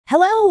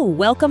Hello,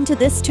 welcome to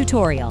this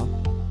tutorial.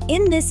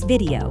 In this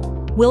video,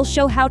 we'll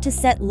show how to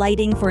set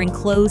lighting for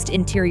enclosed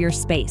interior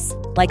space,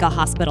 like a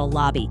hospital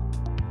lobby.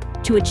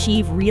 To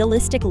achieve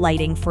realistic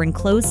lighting for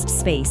enclosed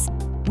space,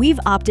 we've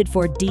opted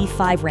for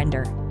D5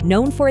 Render,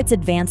 known for its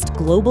advanced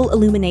global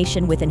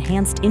illumination with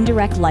enhanced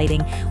indirect lighting,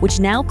 which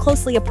now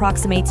closely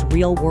approximates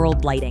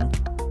real-world lighting.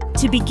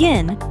 To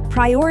begin,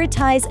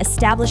 prioritize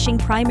establishing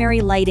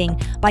primary lighting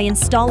by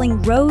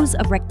installing rows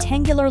of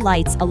rectangular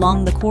lights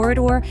along the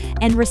corridor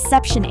and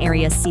reception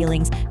area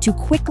ceilings to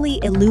quickly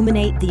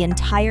illuminate the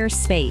entire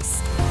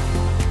space.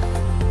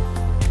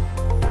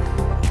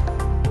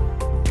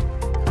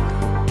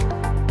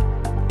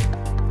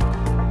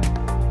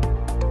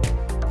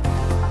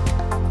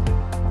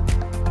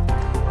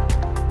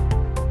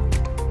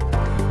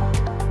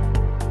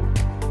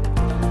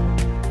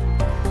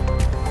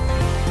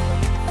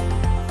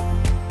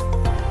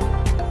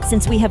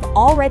 Since we have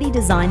already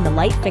designed the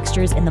light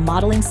fixtures in the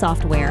modeling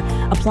software,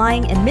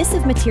 applying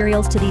emissive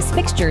materials to these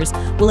fixtures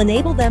will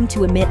enable them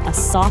to emit a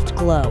soft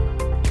glow.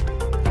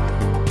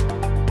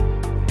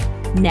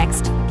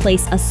 Next,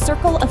 place a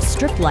circle of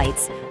strip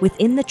lights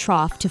within the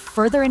trough to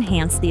further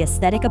enhance the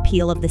aesthetic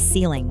appeal of the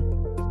ceiling.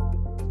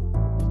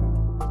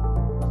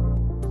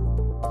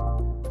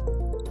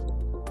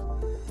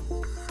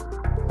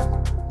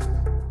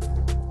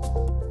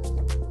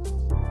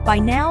 By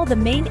now, the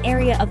main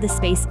area of the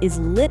space is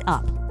lit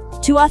up.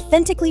 To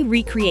authentically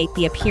recreate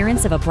the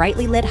appearance of a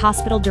brightly lit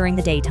hospital during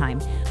the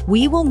daytime,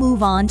 we will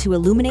move on to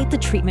illuminate the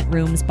treatment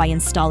rooms by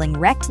installing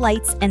rect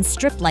lights and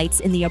strip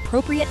lights in the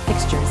appropriate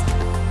fixtures.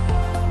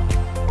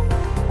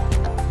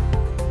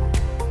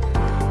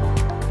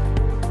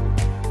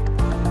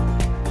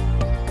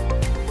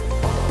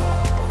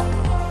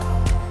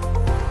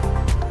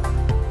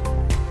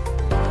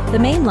 The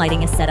main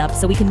lighting is set up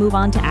so we can move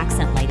on to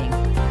accent lighting.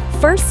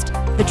 First,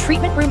 the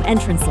treatment room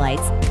entrance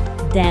lights,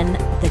 then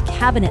the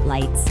cabinet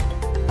lights,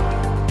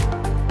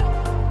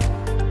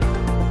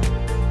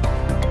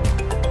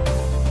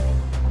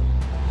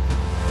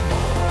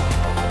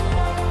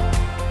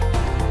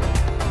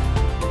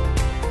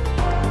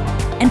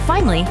 and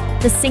finally,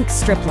 the sink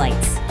strip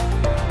lights.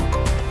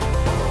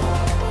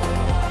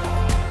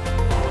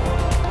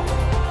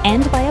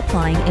 End by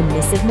applying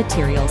emissive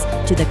materials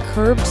to the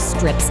curved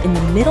strips in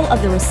the middle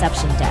of the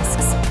reception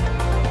desks.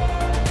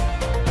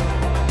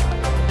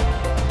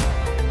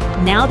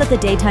 Now that the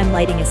daytime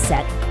lighting is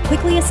set,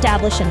 quickly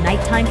establish a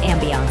nighttime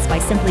ambiance by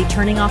simply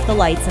turning off the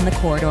lights in the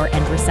corridor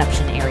and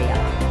reception area.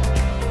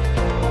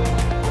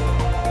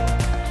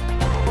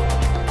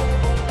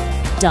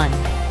 Done.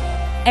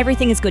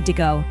 Everything is good to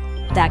go.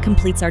 That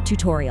completes our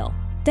tutorial.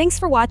 Thanks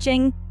for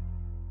watching.